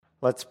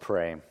Let's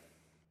pray.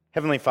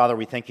 Heavenly Father,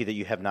 we thank you that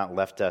you have not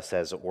left us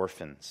as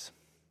orphans.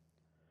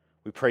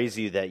 We praise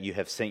you that you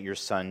have sent your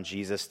Son,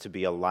 Jesus, to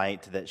be a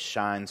light that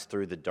shines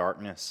through the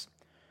darkness,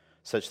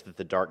 such that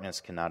the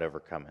darkness cannot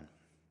overcome it.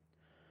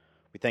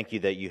 We thank you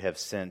that you have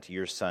sent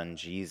your Son,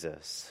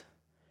 Jesus,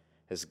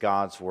 as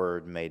God's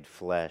Word made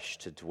flesh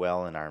to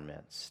dwell in our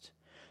midst,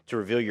 to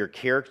reveal your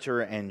character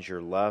and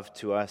your love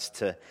to us,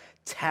 to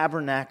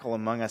tabernacle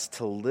among us,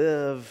 to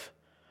live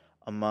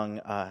among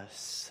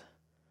us,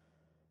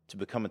 to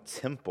become a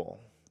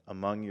temple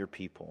among your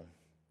people,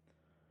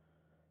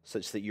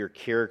 such that your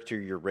character,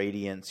 your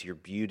radiance, your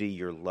beauty,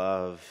 your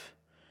love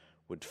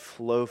would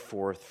flow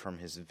forth from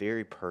his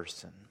very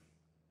person.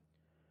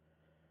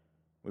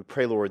 We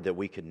pray, Lord, that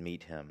we could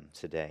meet him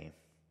today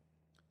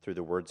through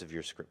the words of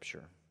your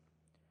scripture.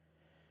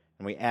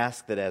 And we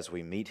ask that as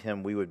we meet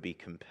him, we would be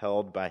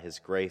compelled by his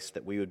grace,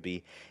 that we would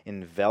be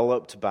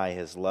enveloped by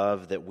his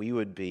love, that we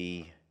would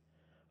be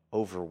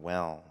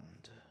overwhelmed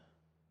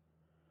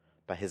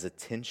by his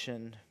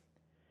attention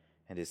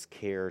and his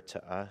care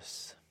to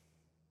us,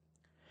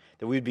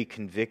 that we would be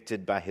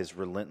convicted by his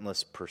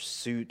relentless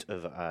pursuit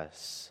of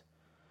us,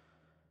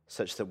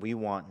 such that we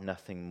want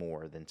nothing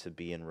more than to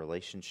be in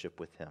relationship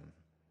with him,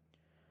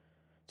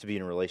 to be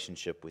in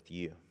relationship with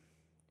you,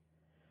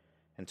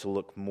 and to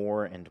look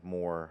more and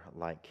more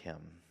like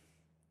him.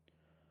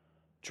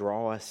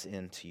 Draw us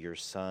into your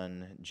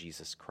Son,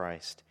 Jesus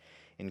Christ.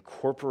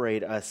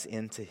 Incorporate us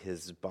into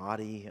his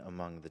body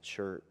among the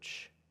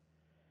church,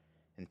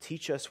 and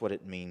teach us what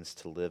it means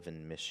to live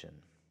in mission.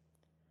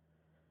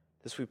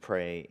 This we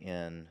pray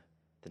in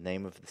the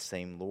name of the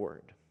same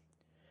Lord,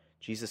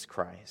 Jesus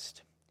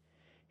Christ,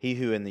 he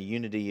who in the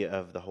unity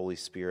of the Holy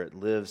Spirit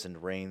lives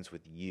and reigns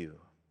with you,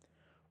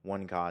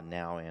 one God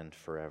now and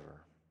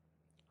forever.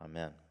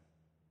 Amen.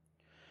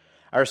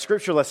 Our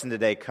scripture lesson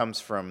today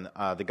comes from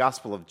the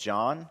Gospel of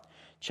John,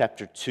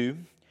 chapter 2.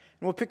 And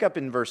we'll pick up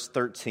in verse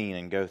 13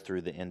 and go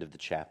through the end of the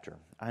chapter.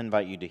 I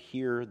invite you to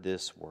hear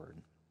this word.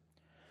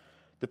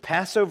 The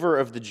Passover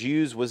of the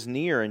Jews was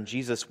near, and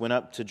Jesus went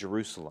up to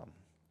Jerusalem.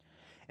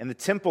 In the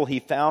temple he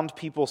found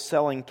people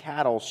selling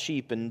cattle,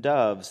 sheep, and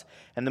doves,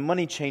 and the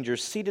money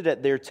changers seated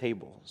at their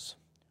tables.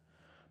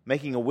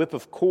 Making a whip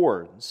of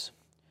cords,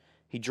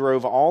 he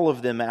drove all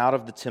of them out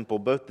of the temple,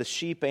 both the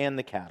sheep and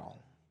the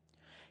cattle.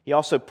 He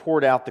also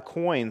poured out the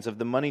coins of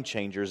the money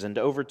changers and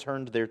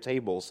overturned their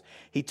tables.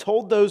 He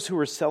told those who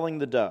were selling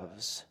the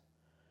doves,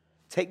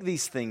 "Take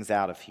these things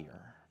out of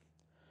here.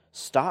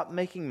 Stop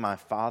making my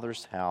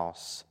Father's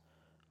house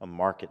a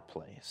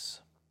marketplace."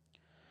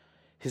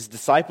 His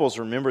disciples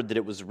remembered that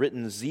it was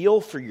written,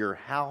 "Zeal for your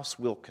house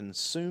will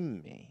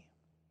consume me."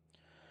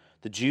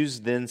 The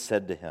Jews then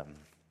said to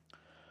him,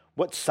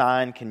 "What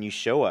sign can you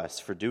show us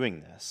for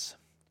doing this?"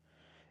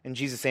 And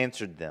Jesus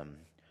answered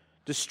them,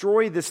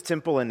 "Destroy this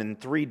temple, and in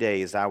 3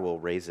 days I will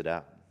raise it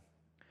up."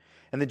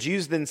 And the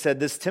Jews then said,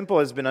 "This temple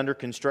has been under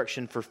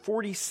construction for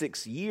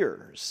 46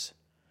 years.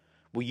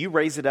 Will you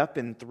raise it up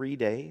in 3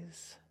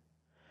 days?"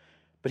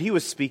 But he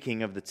was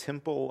speaking of the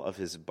temple of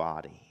his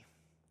body.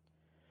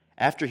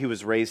 After he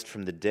was raised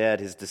from the dead,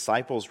 his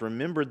disciples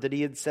remembered that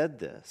he had said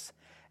this,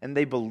 and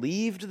they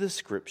believed the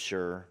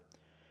scripture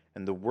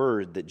and the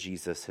word that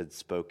Jesus had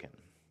spoken.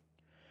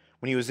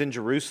 When he was in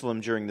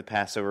Jerusalem during the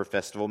Passover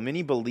festival,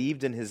 many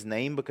believed in his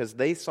name because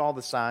they saw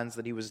the signs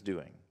that he was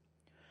doing.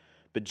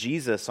 But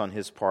Jesus, on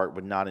his part,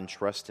 would not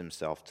entrust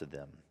himself to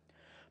them,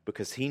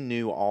 because he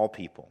knew all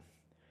people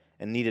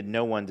and needed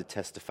no one to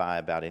testify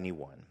about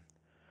anyone,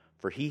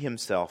 for he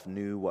himself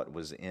knew what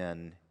was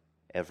in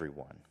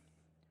everyone.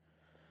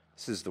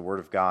 This is the word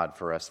of God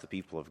for us, the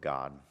people of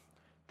God.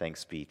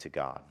 Thanks be to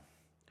God.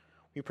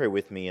 Will you pray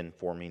with me and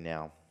for me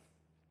now?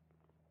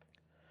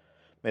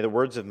 May the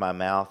words of my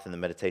mouth and the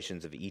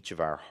meditations of each of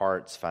our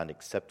hearts find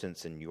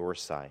acceptance in your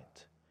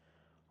sight,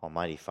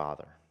 Almighty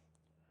Father.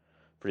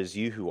 For it is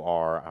you who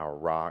are our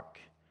rock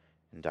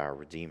and our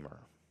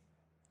Redeemer.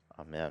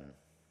 Amen.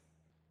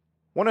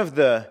 One of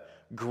the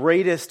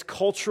greatest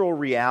cultural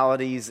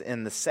realities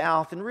in the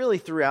South, and really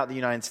throughout the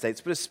United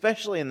States, but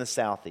especially in the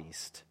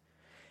Southeast,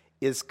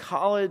 is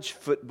college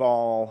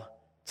football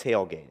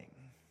tailgating.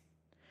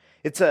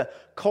 It's a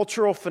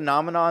cultural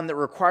phenomenon that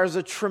requires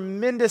a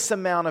tremendous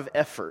amount of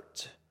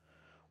effort,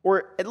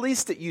 or at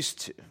least it used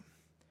to.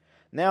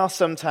 Now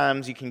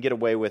sometimes you can get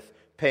away with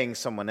paying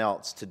someone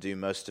else to do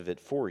most of it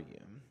for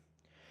you.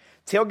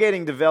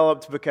 Tailgating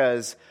developed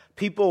because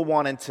people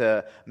wanted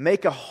to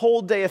make a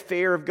whole day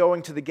affair of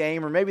going to the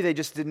game, or maybe they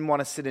just didn't want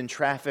to sit in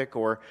traffic,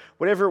 or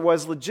whatever it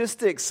was.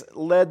 Logistics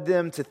led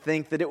them to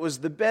think that it was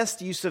the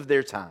best use of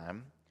their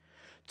time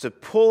to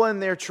pull in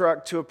their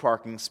truck to a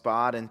parking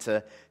spot and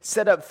to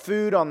set up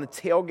food on the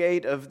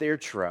tailgate of their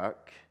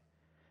truck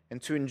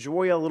and to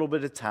enjoy a little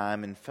bit of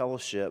time in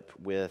fellowship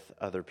with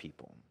other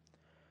people.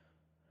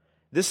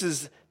 This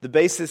is the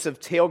basis of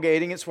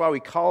tailgating. It's why we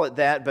call it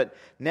that. But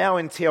now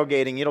in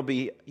tailgating,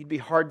 you'd be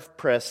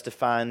hard-pressed to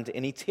find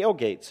any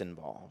tailgates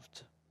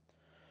involved,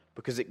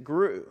 because it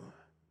grew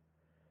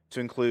to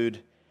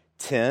include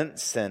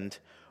tents and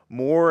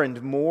more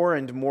and more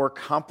and more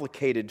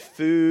complicated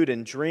food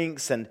and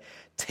drinks and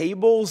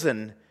tables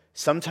and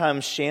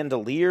sometimes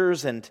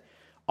chandeliers and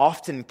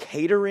often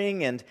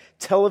catering and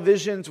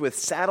televisions with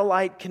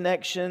satellite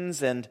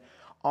connections, and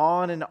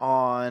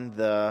on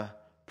the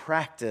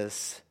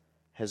practice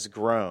has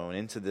grown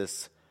into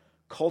this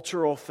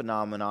cultural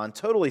phenomenon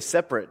totally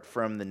separate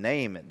from the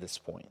name at this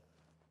point.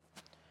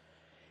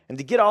 And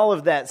to get all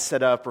of that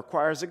set up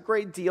requires a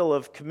great deal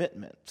of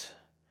commitment.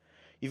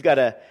 You've got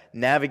to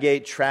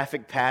navigate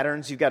traffic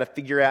patterns. You've got to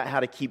figure out how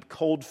to keep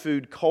cold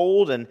food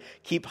cold and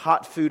keep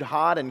hot food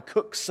hot and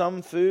cook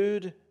some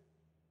food.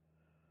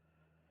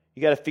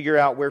 You got to figure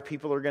out where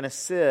people are going to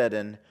sit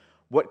and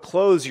what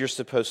clothes you're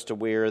supposed to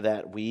wear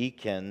that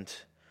week and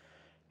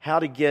how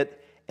to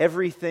get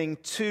everything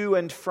to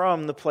and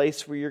from the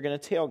place where you're going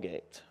to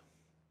tailgate.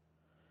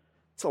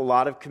 It's a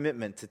lot of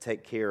commitment to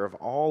take care of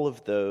all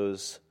of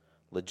those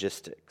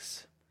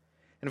logistics.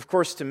 And of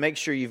course, to make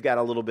sure you've got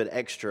a little bit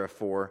extra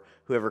for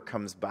whoever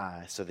comes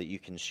by so that you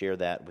can share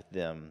that with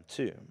them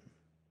too.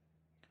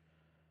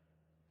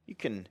 You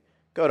can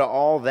go to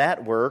all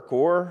that work,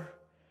 or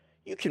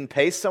you can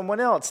pay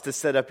someone else to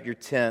set up your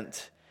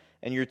tent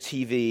and your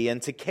TV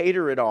and to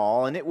cater it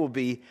all, and it will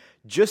be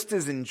just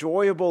as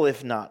enjoyable,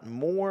 if not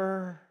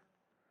more.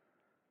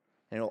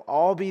 And it'll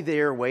all be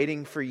there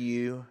waiting for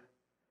you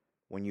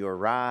when you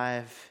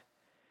arrive,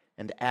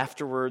 and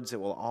afterwards it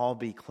will all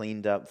be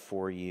cleaned up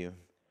for you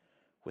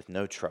with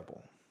no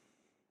trouble.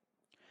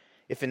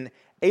 If an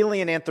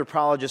alien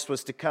anthropologist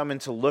was to come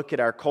and to look at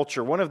our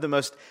culture, one of the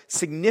most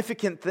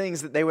significant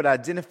things that they would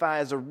identify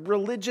as a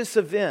religious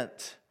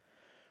event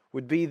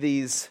would be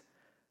these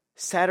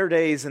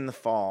Saturdays in the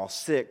fall,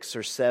 6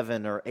 or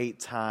 7 or 8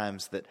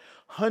 times, that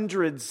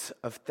hundreds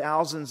of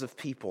thousands of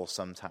people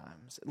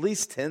sometimes, at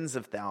least tens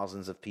of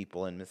thousands of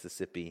people in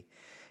Mississippi,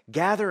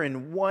 gather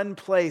in one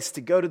place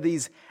to go to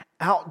these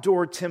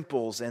outdoor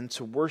temples and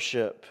to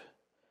worship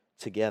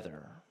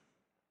together.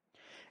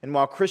 And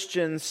while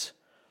Christians,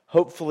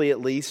 hopefully at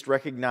least,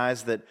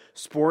 recognize that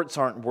sports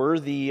aren't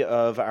worthy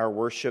of our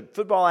worship,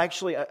 football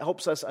actually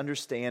helps us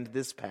understand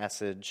this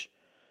passage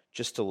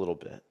just a little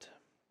bit.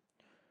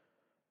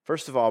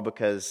 First of all,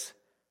 because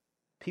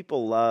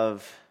people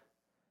love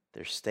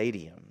their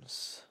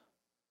stadiums.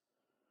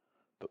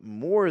 But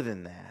more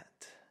than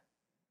that,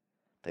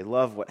 they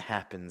love what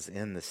happens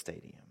in the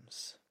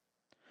stadiums.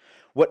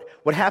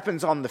 What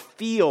happens on the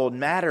field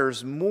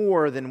matters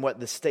more than what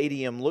the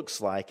stadium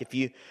looks like. If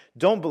you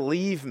don't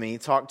believe me,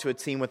 talk to a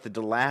team with a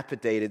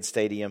dilapidated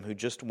stadium who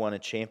just won a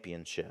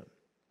championship,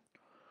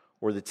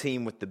 or the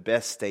team with the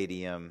best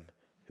stadium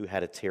who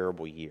had a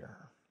terrible year.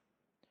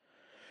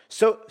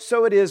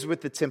 So it is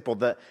with the temple.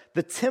 The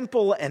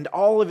temple and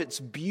all of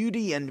its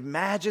beauty and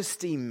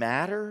majesty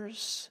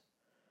matters,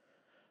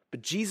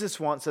 but Jesus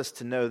wants us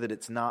to know that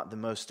it's not the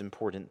most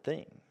important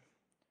thing.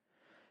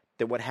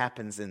 That what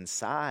happens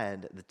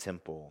inside the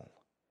temple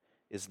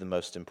is the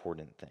most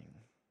important thing.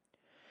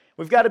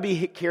 We've got to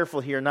be careful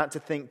here not to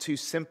think too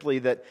simply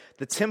that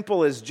the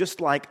temple is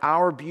just like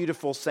our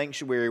beautiful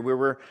sanctuary where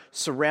we're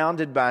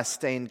surrounded by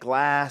stained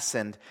glass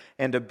and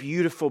a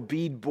beautiful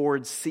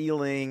beadboard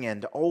ceiling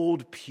and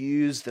old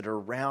pews that are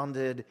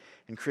rounded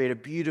and create a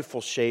beautiful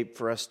shape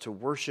for us to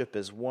worship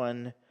as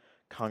one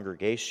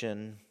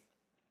congregation.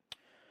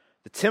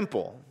 The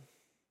temple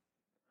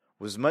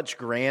was much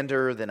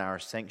grander than our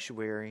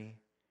sanctuary,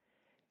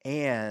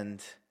 and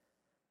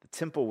the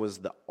temple was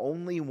the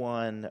only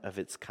one of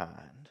its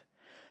kind.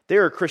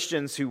 There are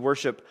Christians who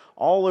worship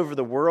all over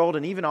the world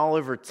and even all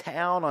over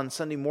town on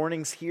Sunday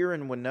mornings here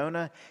in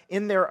Winona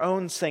in their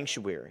own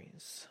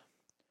sanctuaries.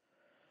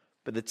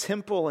 But the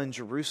temple in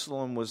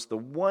Jerusalem was the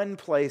one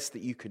place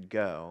that you could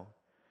go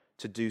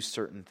to do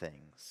certain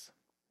things,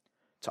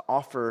 to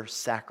offer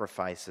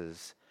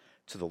sacrifices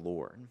to the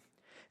Lord.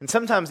 And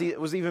sometimes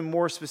it was even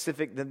more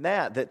specific than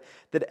that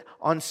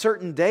on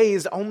certain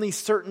days, only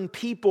certain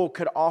people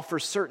could offer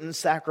certain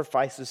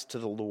sacrifices to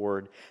the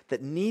Lord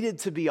that needed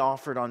to be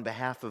offered on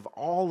behalf of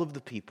all of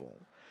the people,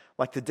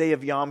 like the day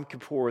of Yom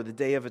Kippur, the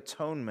Day of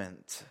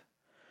Atonement,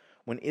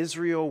 when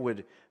Israel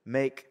would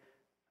make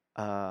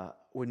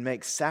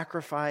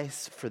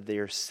sacrifice for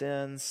their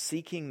sins,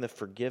 seeking the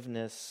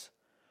forgiveness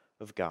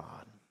of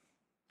God.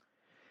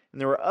 And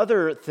there were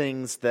other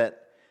things that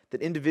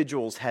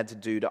individuals had to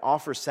do to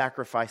offer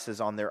sacrifices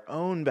on their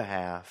own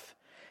behalf,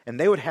 and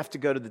they would have to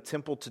go to the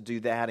temple to do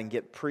that and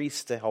get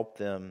priests to help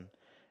them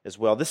as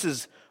well. This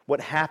is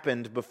what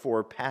happened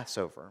before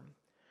Passover.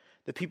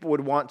 The people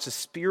would want to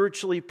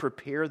spiritually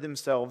prepare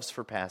themselves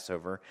for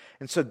Passover,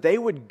 and so they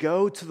would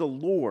go to the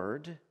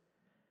Lord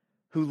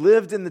who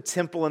lived in the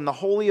temple, in the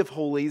Holy of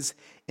Holies,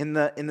 in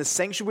the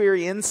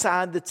sanctuary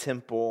inside the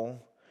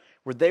temple,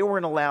 where they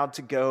weren't allowed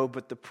to go,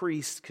 but the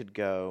priests could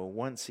go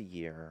once a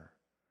year.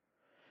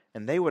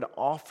 And they would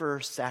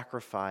offer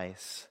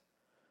sacrifice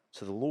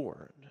to the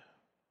Lord.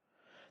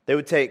 They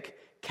would take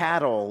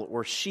cattle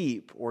or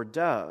sheep or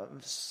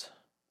doves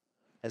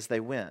as they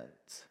went.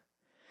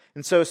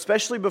 And so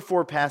especially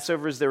before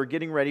Passover, as they were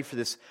getting ready for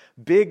this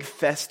big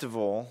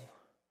festival,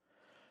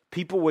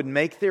 people would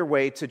make their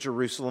way to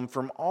Jerusalem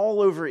from all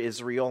over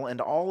Israel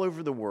and all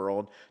over the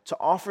world to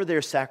offer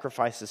their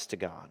sacrifices to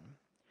God.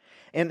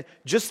 And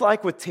just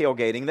like with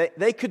tailgating,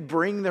 they could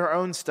bring their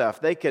own stuff.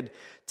 They could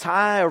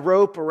tie a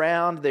rope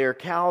around their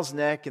cow's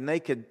neck and they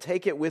could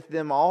take it with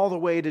them all the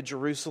way to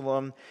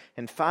Jerusalem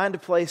and find a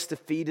place to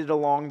feed it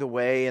along the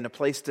way and a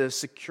place to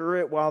secure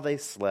it while they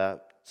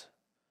slept.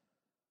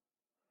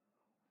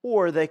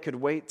 Or they could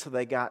wait till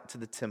they got to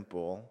the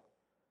temple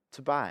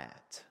to buy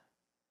it.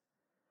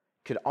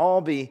 Could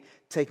all be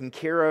taken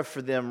care of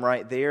for them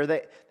right there.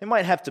 They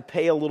might have to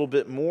pay a little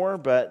bit more,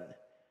 but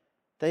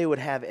they would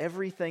have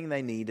everything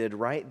they needed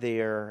right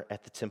there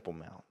at the Temple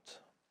Mount.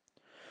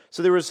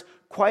 So there was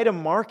quite a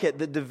market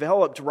that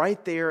developed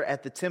right there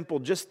at the temple,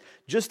 just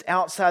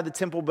outside the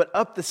temple, but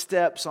up the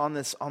steps on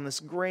this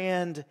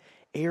grand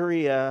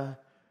area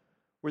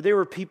where there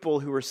were people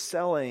who were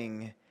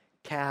selling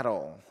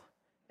cattle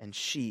and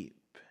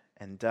sheep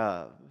and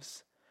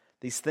doves,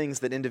 these things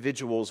that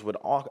individuals would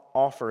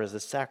offer as a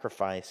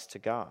sacrifice to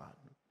God.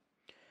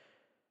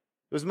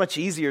 It was much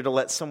easier to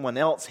let someone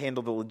else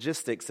handle the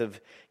logistics of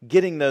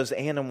getting those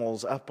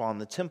animals up on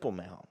the Temple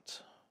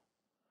Mount.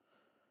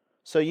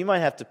 So you might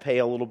have to pay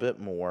a little bit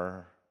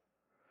more,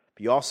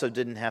 but you also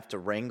didn't have to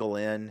wrangle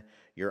in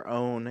your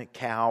own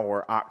cow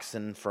or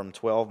oxen from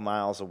 12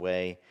 miles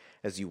away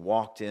as you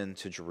walked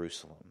into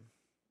Jerusalem.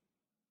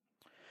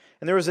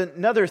 And there was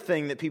another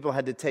thing that people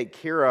had to take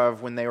care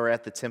of when they were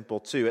at the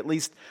temple too. At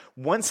least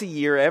once a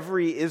year,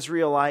 every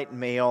Israelite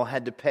male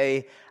had to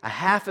pay a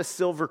half a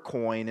silver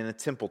coin in a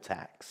temple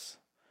tax.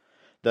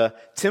 The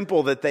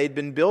temple that they'd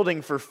been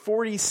building for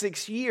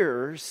 46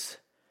 years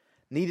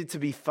needed to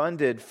be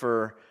funded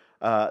for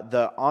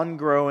the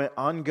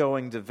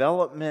ongoing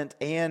development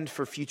and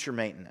for future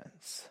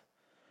maintenance.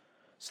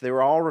 So they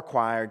were all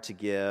required to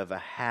give a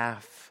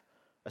half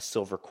a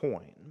silver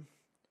coin.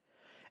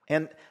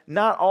 And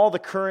not all the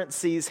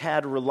currencies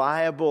had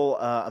reliable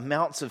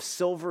amounts of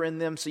silver in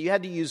them, so you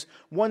had to use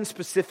one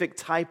specific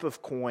type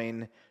of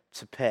coin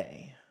to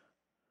pay.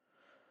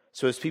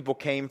 So as people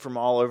came from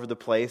all over the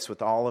place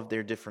with all of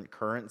their different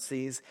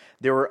currencies,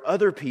 there were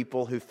other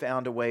people who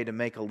found a way to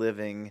make a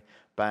living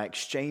by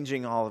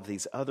exchanging all of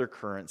these other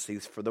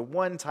currencies for the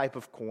one type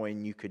of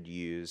coin you could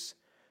use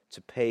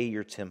to pay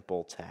your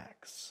temple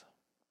tax.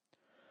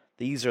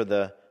 These are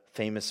the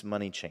famous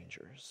money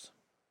changers.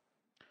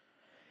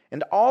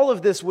 And all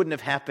of this wouldn't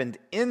have happened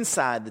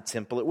inside the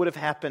temple. It would have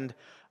happened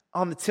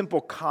on the temple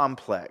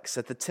complex,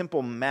 at the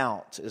Temple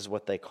Mount is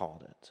what they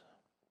called it.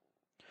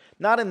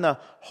 Not in the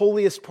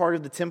holiest part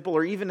of the temple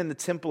or even in the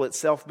temple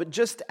itself, but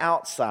just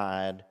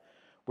outside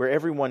where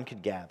everyone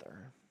could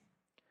gather.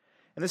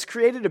 And this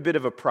created a bit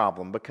of a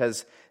problem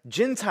because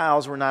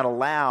Gentiles were not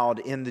allowed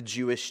in the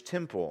Jewish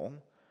temple,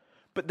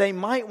 but they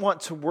might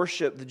want to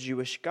worship the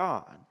Jewish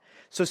God.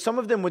 So some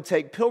of them would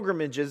take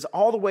pilgrimages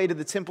all the way to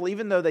the temple,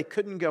 even though they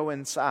couldn't go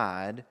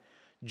inside,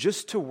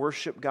 just to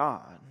worship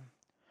God.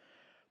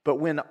 But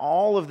when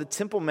all of the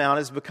Temple Mount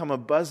has become a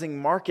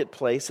buzzing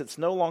marketplace, it's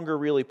no longer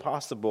really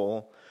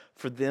possible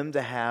for them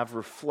to have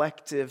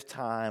reflective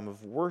time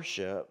of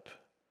worship.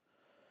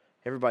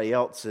 Everybody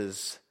else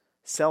is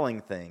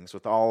selling things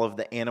with all of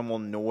the animal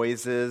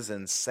noises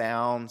and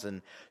sounds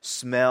and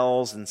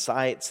smells and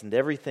sights and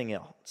everything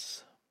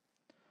else.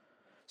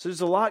 So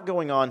there's a lot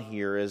going on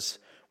here as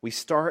we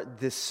start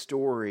this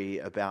story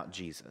about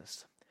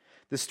Jesus.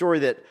 The story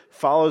that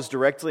follows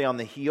directly on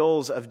the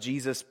heels of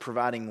Jesus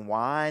providing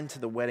wine to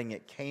the wedding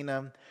at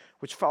Cana,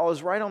 which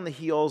follows right on the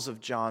heels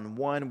of John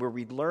 1, where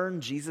we learn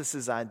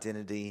Jesus'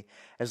 identity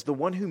as the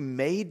one who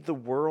made the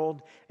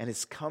world and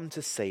has come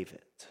to save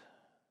it.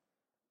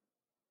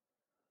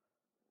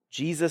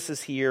 Jesus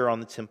is here on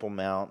the Temple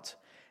Mount,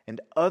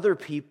 and other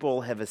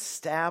people have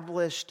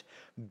established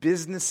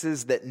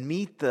businesses that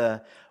meet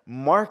the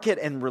market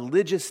and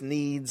religious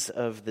needs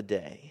of the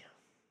day.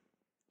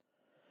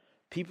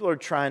 People are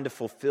trying to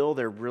fulfill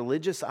their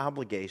religious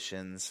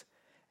obligations,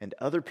 and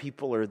other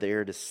people are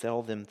there to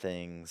sell them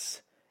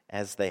things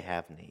as they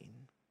have need.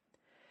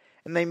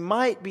 And they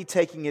might be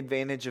taking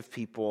advantage of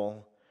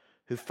people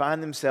who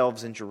find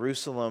themselves in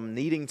Jerusalem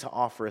needing to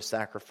offer a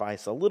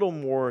sacrifice a little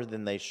more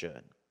than they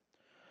should.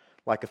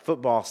 Like a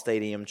football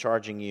stadium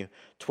charging you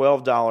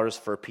 $12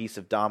 for a piece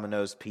of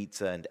Domino's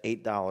pizza and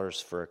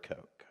 $8 for a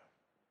Coke.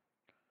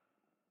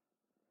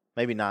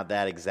 Maybe not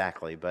that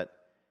exactly, but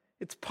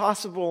it's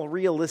possible,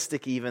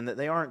 realistic even, that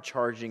they aren't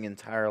charging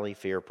entirely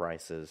fair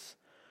prices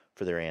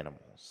for their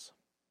animals.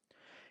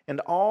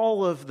 And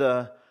all of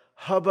the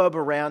hubbub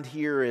around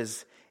here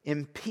is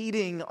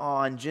impeding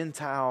on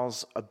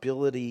Gentiles'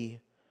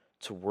 ability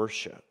to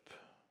worship.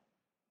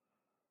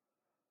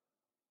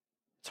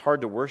 It's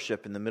hard to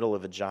worship in the middle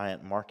of a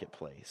giant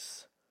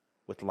marketplace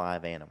with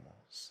live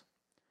animals.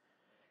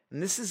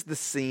 And this is the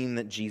scene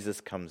that Jesus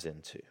comes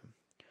into.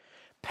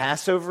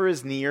 Passover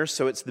is near,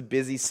 so it's the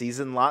busy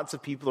season. Lots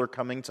of people are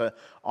coming to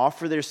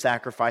offer their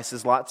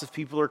sacrifices. Lots of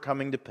people are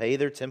coming to pay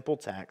their temple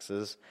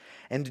taxes.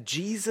 And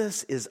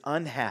Jesus is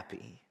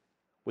unhappy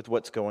with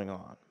what's going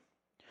on.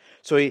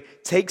 So he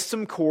takes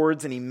some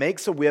cords and he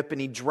makes a whip and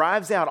he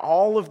drives out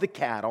all of the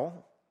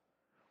cattle,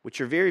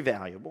 which are very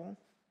valuable,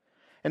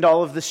 and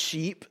all of the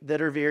sheep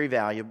that are very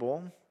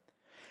valuable.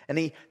 And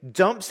he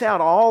dumps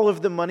out all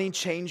of the money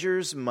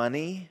changers'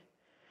 money.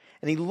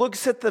 And he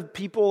looks at the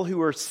people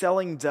who are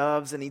selling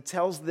doves and he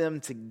tells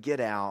them to get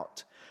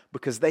out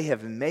because they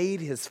have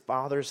made his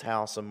Father's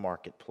house a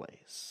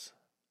marketplace.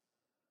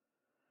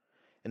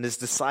 And his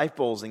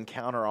disciples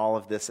encounter all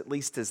of this, at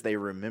least as they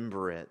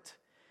remember it,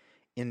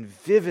 in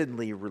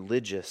vividly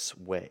religious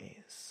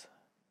ways.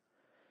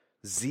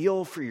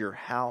 Zeal for your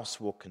house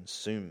will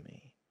consume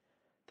me,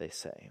 they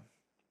say.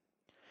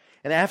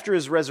 And after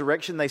his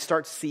resurrection, they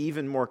start to see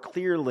even more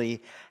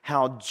clearly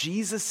how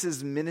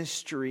Jesus'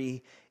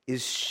 ministry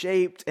is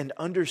shaped and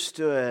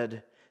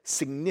understood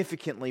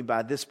significantly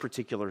by this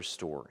particular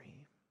story.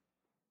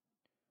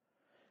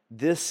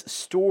 This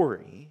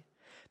story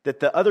that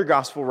the other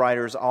gospel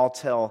writers all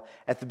tell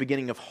at the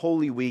beginning of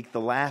Holy Week, the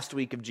last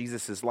week of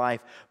Jesus'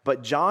 life,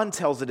 but John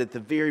tells it at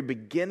the very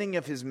beginning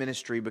of his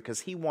ministry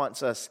because he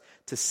wants us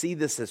to see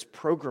this as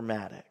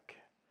programmatic,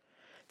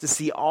 to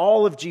see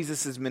all of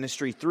Jesus'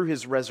 ministry through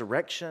his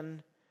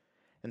resurrection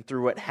and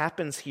through what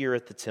happens here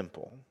at the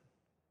temple.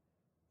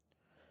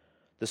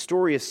 The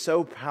story is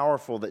so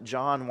powerful that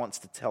John wants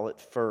to tell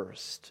it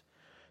first,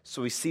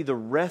 so we see the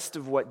rest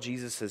of what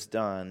Jesus has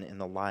done in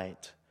the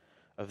light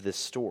of this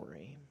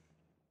story.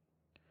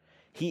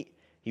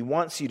 He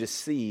wants you to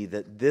see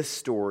that this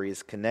story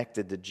is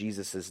connected to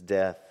Jesus'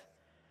 death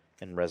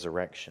and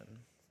resurrection.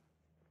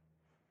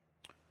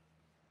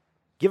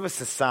 Give us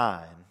a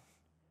sign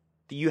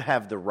that you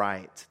have the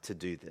right to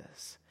do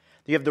this.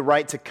 That you have the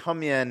right to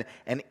come in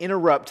and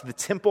interrupt the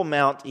Temple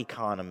Mount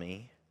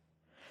economy.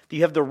 That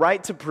you have the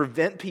right to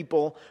prevent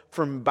people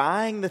from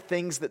buying the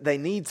things that they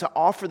need, to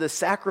offer the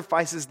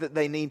sacrifices that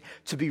they need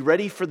to be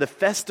ready for the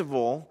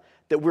festival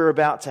that we're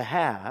about to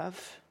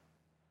have.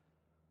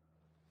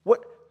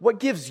 What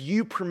gives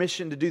you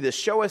permission to do this?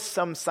 Show us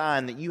some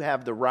sign that you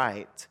have the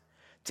right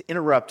to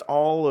interrupt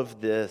all of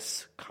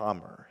this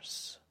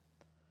commerce.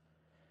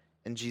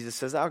 And Jesus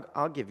says,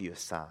 I'll give you a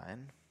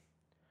sign.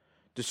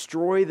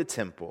 Destroy the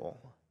temple,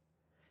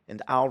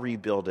 and I'll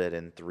rebuild it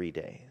in 3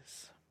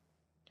 days.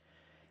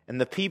 And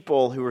the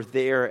people who are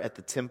there at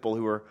the temple,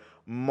 who are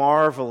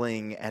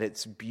marveling at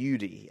its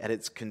beauty, at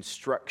its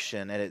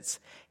construction, at its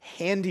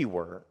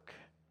handiwork,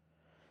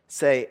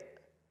 say,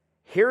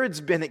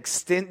 Herod's been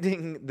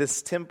extending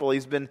this temple.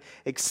 He's been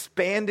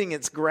expanding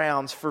its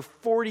grounds for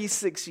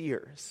 46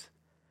 years.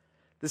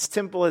 This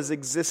temple has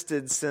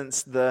existed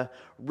since the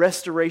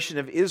restoration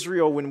of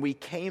Israel when we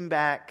came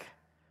back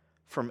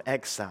from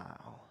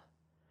exile.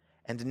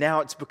 And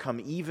now it's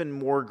become even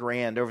more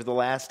grand over the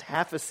last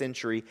half a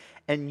century.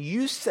 And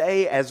you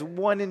say as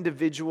one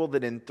individual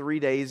that in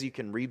 3 days you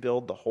can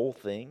rebuild the whole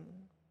thing?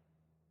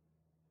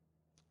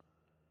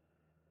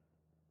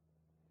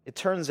 It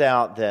turns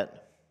out that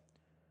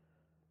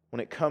when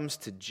it comes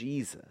to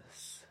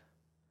Jesus,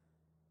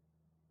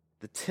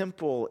 the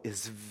temple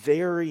is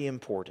very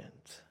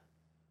important.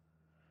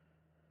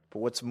 But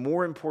what's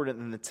more important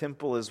than the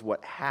temple is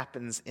what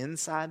happens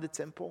inside the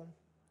temple.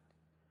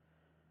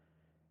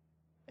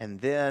 And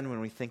then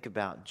when we think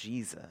about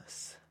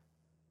Jesus,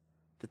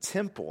 the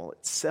temple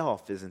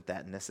itself isn't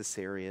that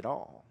necessary at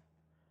all,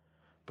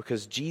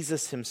 because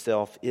Jesus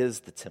himself is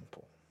the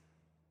temple.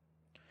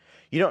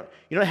 You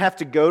don't have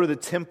to go to the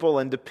temple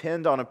and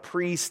depend on a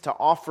priest to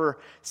offer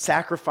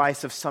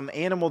sacrifice of some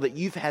animal that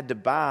you've had to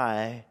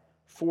buy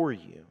for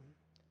you.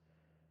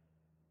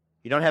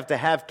 You don't have to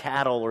have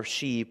cattle or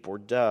sheep or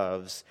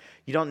doves.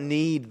 You don't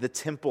need the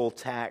temple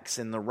tax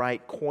and the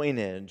right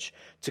coinage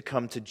to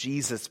come to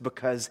Jesus,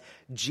 because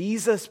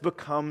Jesus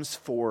becomes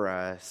for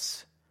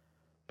us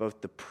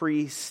both the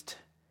priest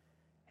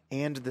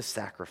and the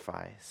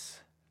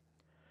sacrifice,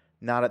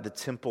 not at the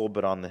temple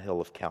but on the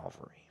hill of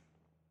Calvary.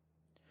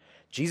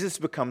 Jesus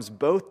becomes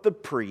both the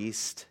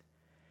priest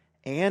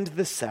and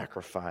the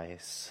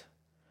sacrifice,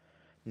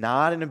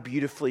 not in a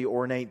beautifully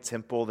ornate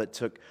temple that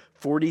took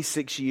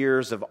 46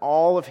 years of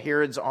all of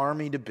Herod's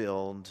army to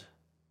build,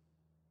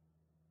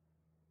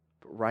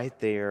 but right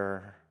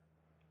there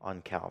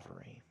on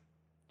Calvary,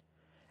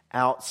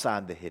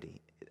 outside the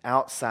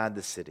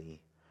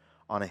city,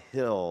 on a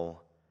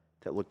hill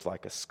that looked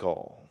like a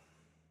skull.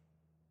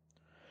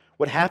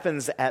 What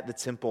happens at the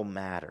temple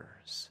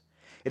matters.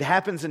 It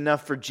happens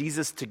enough for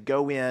Jesus to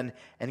go in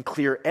and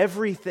clear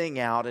everything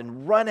out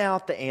and run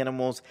out the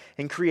animals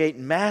and create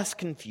mass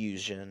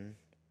confusion,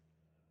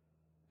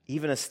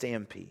 even a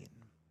stampede,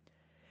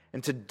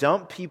 and to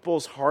dump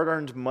people's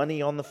hard-earned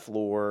money on the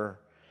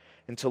floor,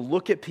 and to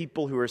look at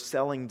people who are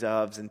selling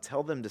doves and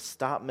tell them to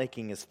stop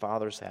making his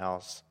Father's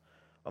house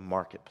a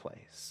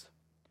marketplace.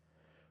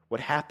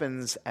 What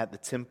happens at the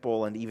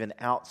temple and even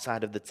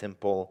outside of the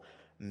temple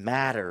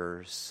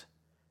matters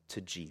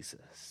to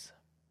Jesus.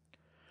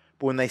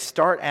 But when they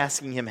start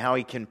asking him how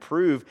he can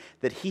prove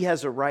that he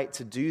has a right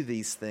to do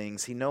these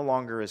things, he no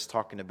longer is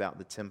talking about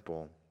the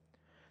temple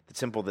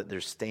that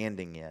they're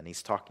standing in.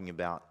 He's talking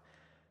about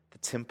the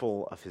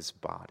temple of his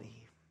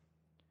body,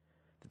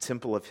 the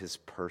temple of his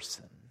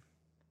person.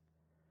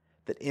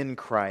 That in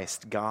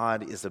Christ,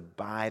 God is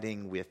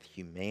abiding with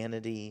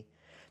humanity,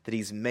 that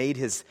he's made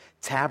his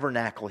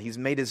tabernacle, he's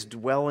made his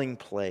dwelling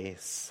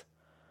place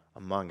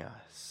among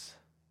us.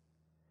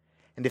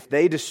 And if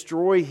they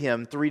destroy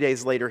him, 3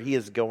 days later, he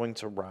is going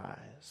to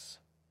rise.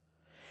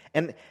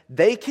 And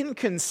they can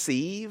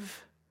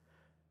conceive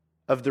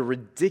of the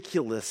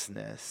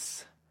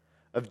ridiculousness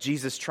of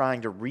Jesus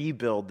trying to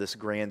rebuild this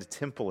grand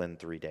temple in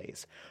 3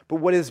 days. But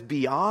what is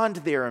beyond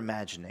their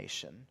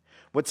imagination,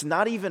 what's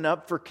not even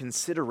up for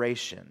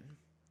consideration,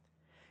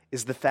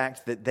 is the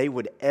fact that they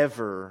would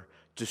ever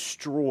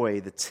destroy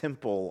the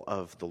temple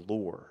of the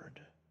Lord.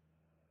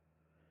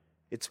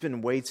 It's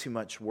been way too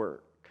much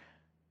work.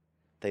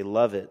 They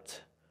love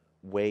it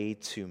way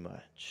too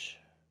much.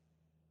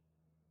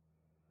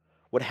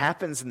 What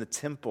happens in the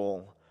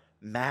temple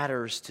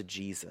matters to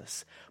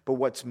Jesus. But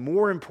what's even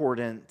more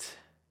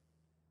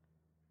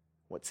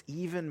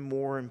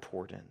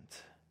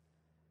important,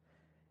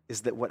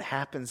 is that what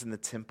happens in the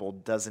temple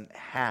doesn't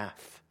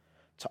have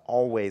to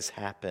always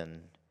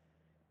happen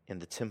in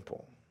the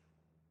temple.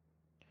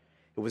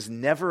 It was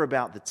never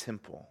about the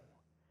temple.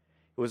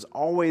 It was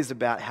always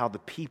about how the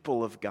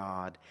people of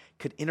God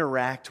could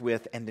interact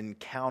with and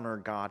encounter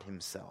God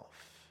himself.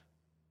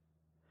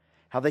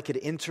 How they could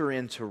enter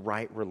into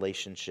right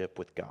relationship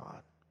with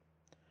God.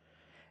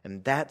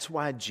 And that's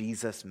why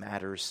Jesus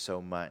matters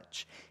so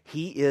much.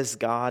 He is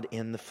God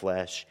in the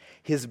flesh.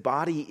 His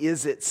body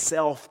is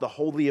itself the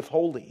Holy of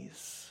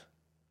Holies.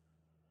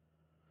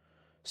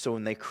 So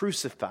when they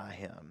crucify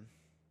him,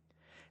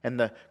 and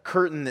the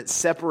curtain that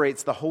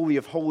separates the Holy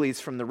of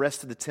Holies from the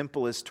rest of the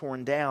temple is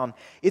torn down,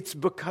 it's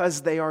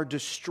because they are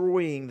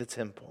destroying the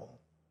temple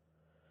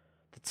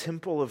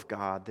of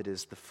God that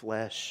is the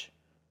flesh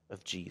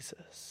of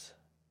Jesus.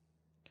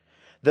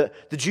 The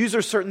Jews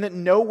are certain that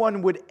no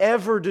one would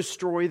ever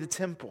destroy the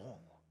temple.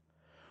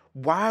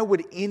 Why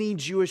would any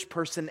Jewish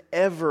person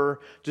ever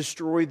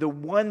destroy the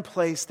one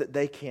place that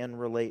they can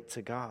relate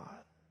to God?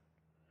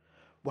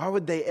 Why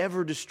would they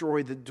ever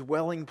destroy the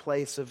dwelling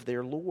place of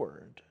their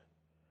Lord?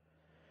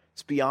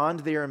 It's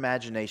beyond their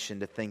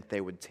imagination to think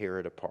they would tear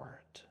it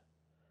apart.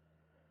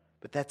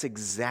 But that's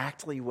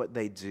exactly what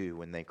they do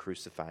when they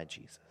crucify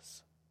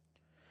Jesus.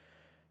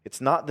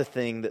 It's not the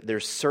thing that they're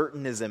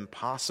certain is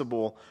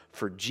impossible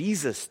for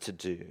Jesus to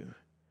do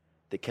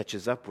that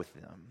catches up with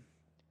them.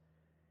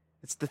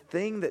 It's the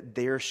thing that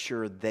they're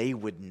sure they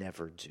would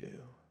never do.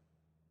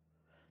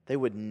 They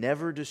would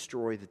never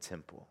destroy the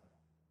temple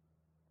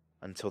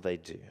until they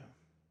do.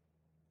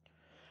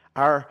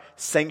 Our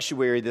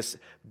sanctuary, this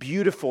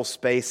beautiful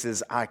space,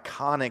 is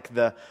iconic.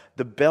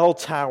 The bell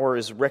tower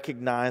is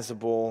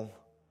recognizable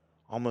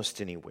almost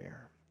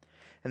anywhere.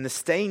 And the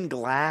stained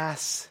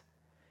glass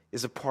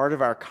is a part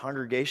of our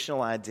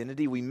congregational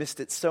identity. We missed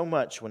it so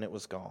much when it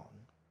was gone.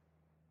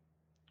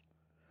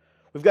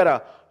 We've got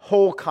a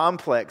whole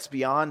complex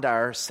beyond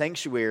our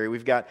sanctuary.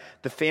 We've got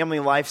the Family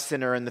Life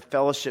Center and the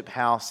Fellowship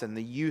House and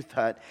the Youth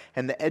Hut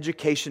and the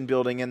Education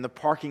Building and the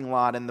parking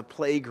lot and the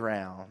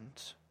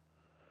playground.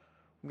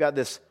 We've got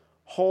this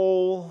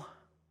whole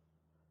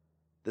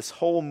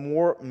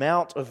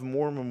Mount of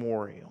More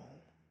Memorial.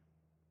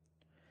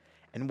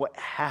 And what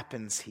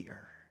happens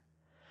here,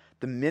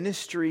 the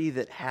ministry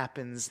that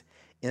happens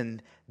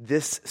in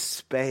this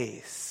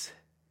space,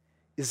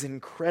 is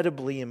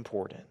incredibly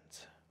important.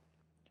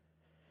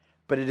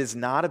 But it is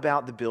not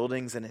about the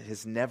buildings, and it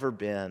has never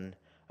been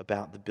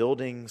about the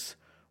buildings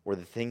or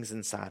the things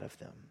inside of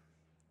them.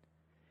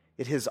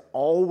 It has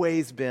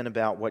always been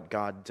about what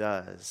God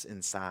does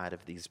inside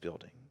of these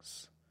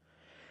buildings.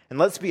 And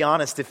let's be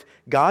honest, if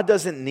God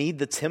doesn't need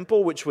the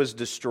temple, which was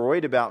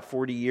destroyed about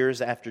 40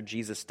 years after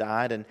Jesus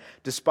died, and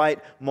despite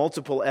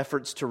multiple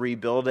efforts to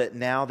rebuild it,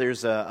 now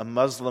there's a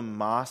Muslim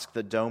mosque,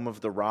 the Dome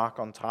of the Rock,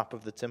 on top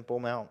of the Temple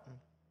Mountain.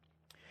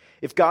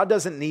 If God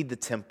doesn't need the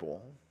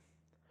temple,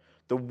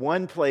 the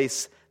one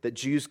place that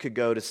Jews could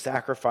go to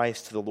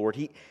sacrifice to the Lord,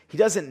 He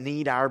doesn't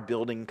need our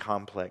building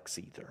complex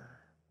either.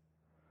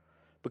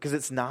 Because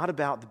it's not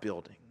about the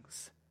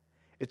buildings.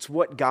 It's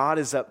what God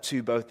is up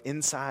to both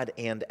inside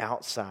and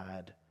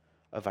outside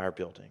of our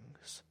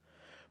buildings.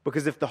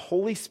 Because if the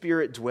Holy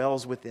Spirit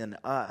dwells within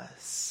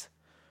us,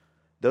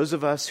 those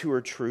of us who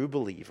are true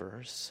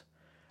believers,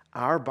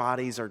 our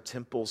bodies are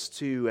temples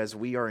too, as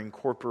we are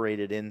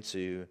incorporated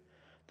into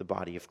the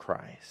body of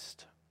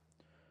Christ.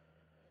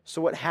 So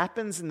what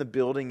happens in the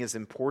building is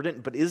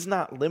important, but is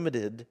not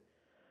limited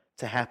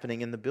to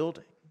happening in the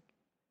building.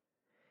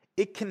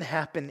 It can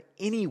happen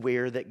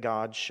anywhere that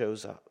God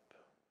shows up.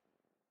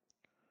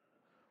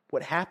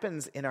 What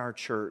happens in our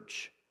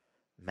church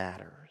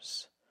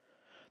matters.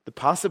 The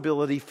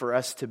possibility for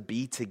us to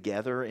be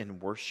together in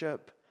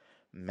worship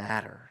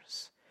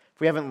matters.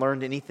 If we haven't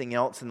learned anything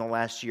else in the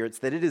last year, it's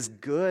that it is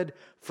good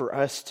for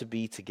us to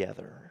be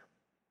together.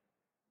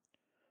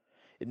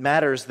 It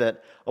matters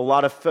that a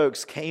lot of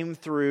folks came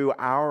through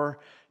our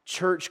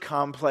church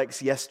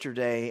complex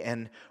yesterday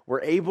and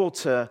were able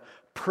to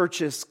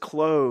purchase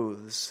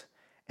clothes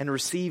and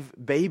receive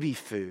baby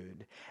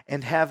food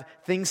and have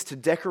things to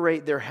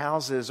decorate their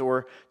houses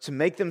or to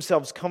make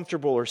themselves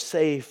comfortable or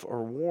safe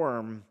or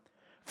warm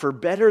for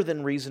better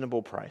than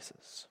reasonable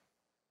prices.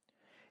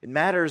 It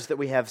matters that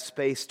we have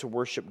space to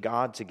worship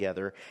God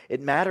together.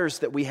 It matters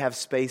that we have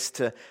space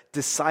to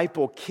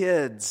disciple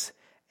kids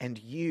and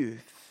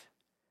youth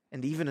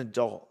and even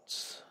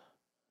adults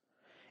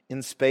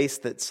in space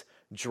that's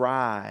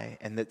dry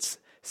and that's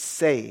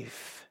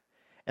safe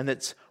and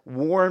that's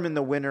warm in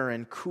the winter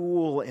and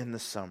cool in the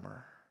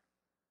summer.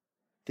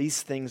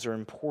 These things are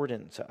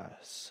important to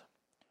us.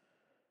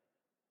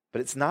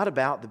 But it's not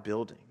about the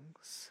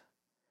buildings.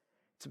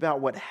 It's about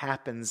what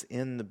happens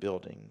in the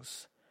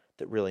buildings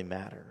that really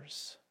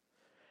matters.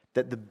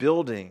 That the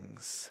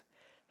buildings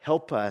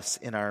help us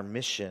in our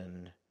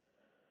mission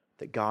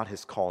that God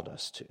has called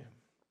us to.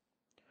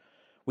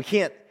 We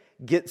can't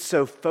get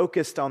so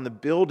focused on the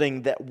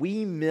building that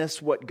we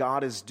miss what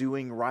God is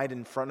doing right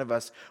in front of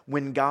us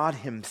when God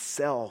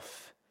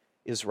Himself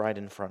is right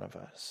in front of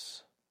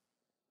us.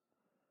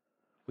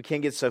 We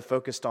can't get so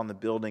focused on the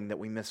building that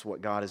we miss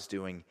what God is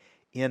doing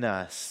in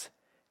us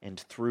and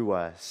through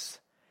us,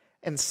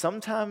 and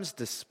sometimes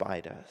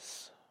despite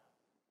us.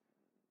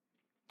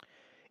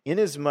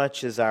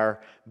 Inasmuch as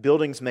our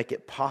buildings make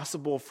it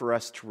possible for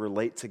us to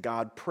relate to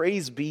God,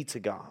 praise be to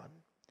God.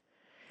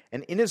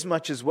 And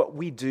inasmuch as what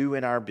we do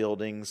in our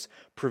buildings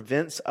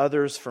prevents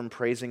others from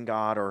praising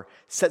God or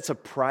sets a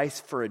price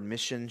for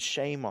admission,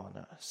 shame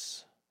on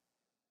us.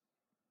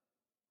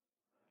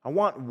 I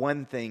want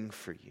one thing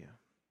for you.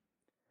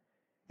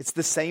 It's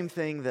the same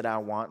thing that I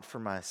want for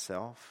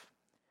myself.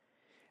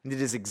 And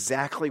it is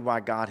exactly why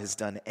God has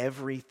done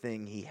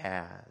everything He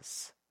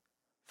has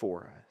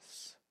for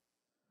us.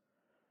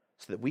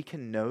 So that we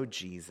can know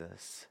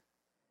Jesus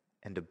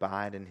and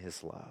abide in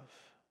His love.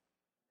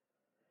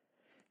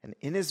 And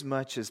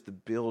inasmuch as the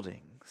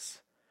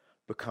buildings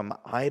become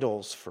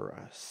idols for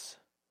us,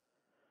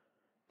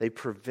 they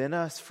prevent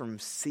us from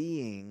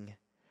seeing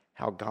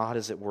how God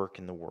is at work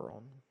in the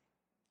world.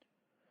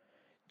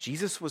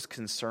 Jesus was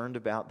concerned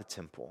about the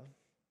temple.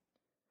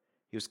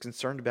 He was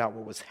concerned about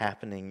what was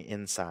happening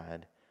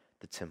inside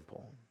the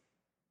temple.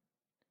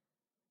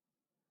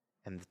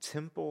 And the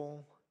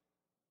temple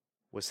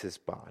was His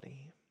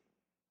body.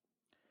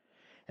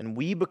 And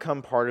we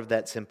become part of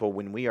that temple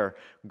when we are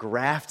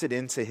grafted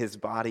into His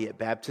body at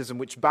baptism,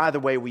 which, by the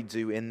way, we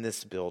do in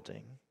this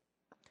building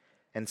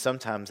and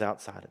sometimes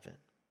outside of it.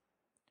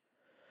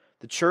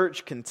 The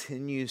church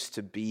continues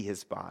to be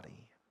His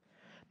body.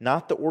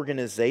 Not the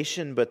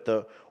organization, but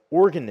the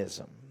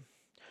organism.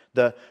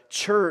 The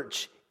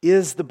church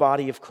is the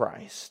body of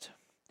Christ.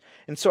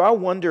 And so I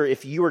wonder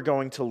if you are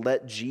going to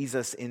let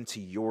Jesus into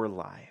your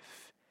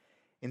life,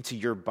 into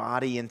your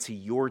body, into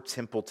your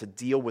temple to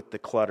deal with the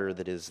clutter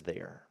that is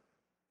there.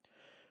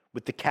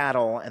 With the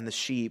cattle and the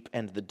sheep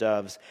and the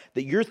doves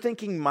that you're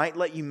thinking might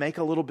let you make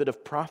a little bit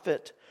of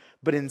profit,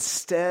 but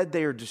instead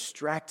they are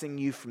distracting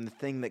you from the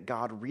thing that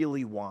God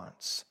really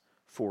wants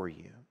for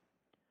you,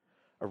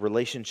 a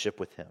relationship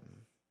with Him.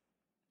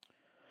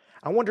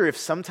 I wonder if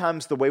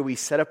sometimes the way we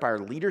set up our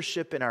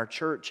leadership in our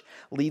church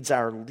leads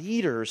our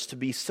leaders to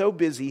be so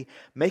busy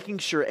making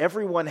sure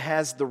everyone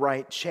has the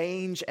right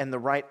change and the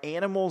right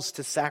animals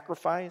to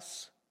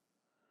sacrifice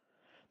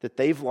that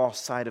they've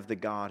lost sight of the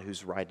God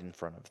who's right in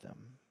front of them.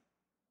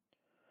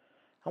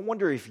 I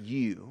wonder if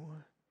you,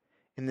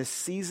 in this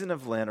season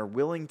of Lent, are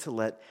willing to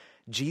let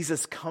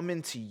Jesus come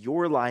into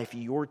your life,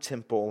 your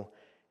temple,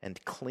 and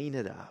clean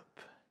it up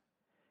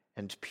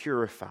and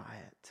purify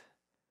it,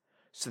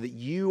 so that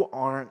you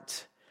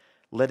aren't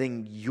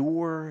letting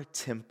your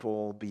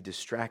temple be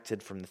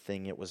distracted from the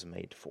thing it was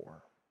made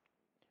for.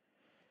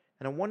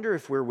 And I wonder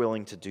if we're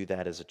willing to do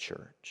that as a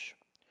church,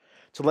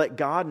 to let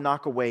God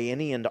knock away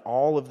any and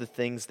all of the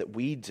things that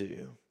we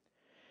do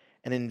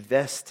and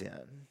invest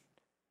in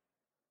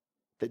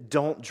that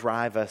don't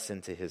drive us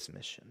into His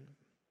mission.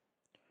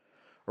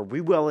 Are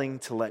we willing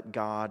to let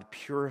God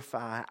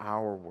purify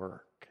our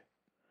work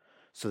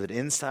so that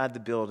inside the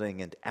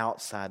building and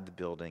outside the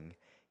building,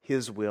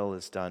 His will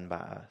is done by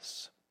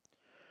us?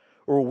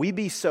 Or will we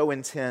be so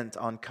intent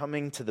on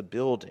coming to the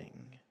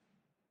building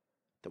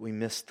that we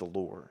miss the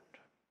Lord?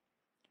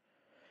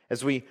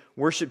 As we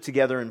worship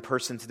together in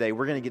person today,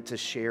 we're going to get to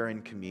share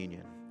in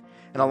communion.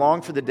 And I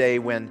long for the day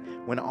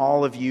when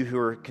all of you who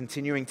are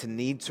continuing to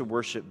need to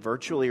worship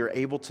virtually are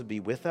able to be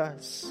with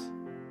us.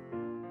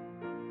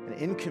 And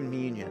in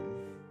communion,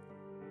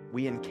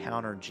 we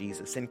encounter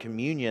Jesus. In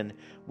communion,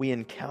 we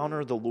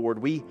encounter the Lord.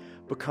 We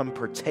become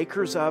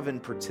partakers of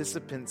and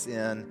participants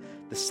in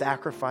the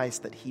sacrifice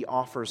that He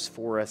offers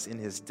for us in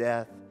His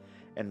death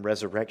and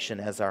resurrection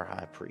as our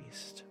high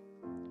priest.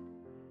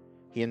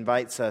 He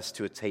invites us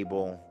to a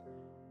table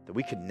that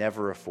we could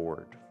never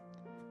afford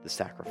the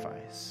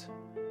sacrifice.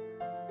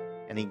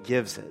 And He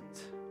gives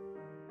it.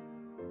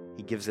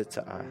 He gives it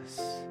to us.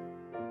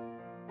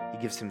 He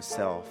gives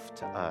Himself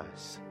to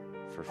us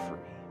for free.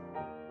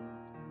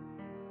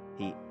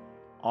 He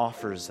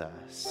offers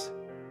us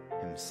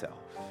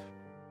Himself.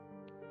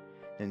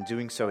 In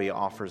doing so, he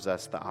offers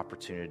us the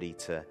opportunity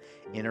to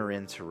enter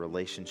into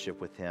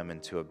relationship with him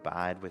and to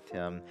abide with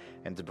him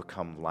and to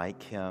become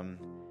like him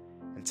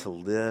and to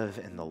live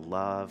in the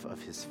love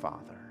of his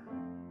Father.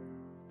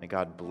 May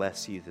God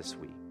bless you this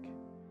week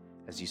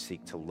as you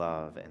seek to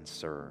love and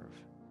serve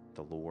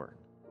the Lord.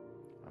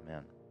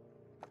 Amen.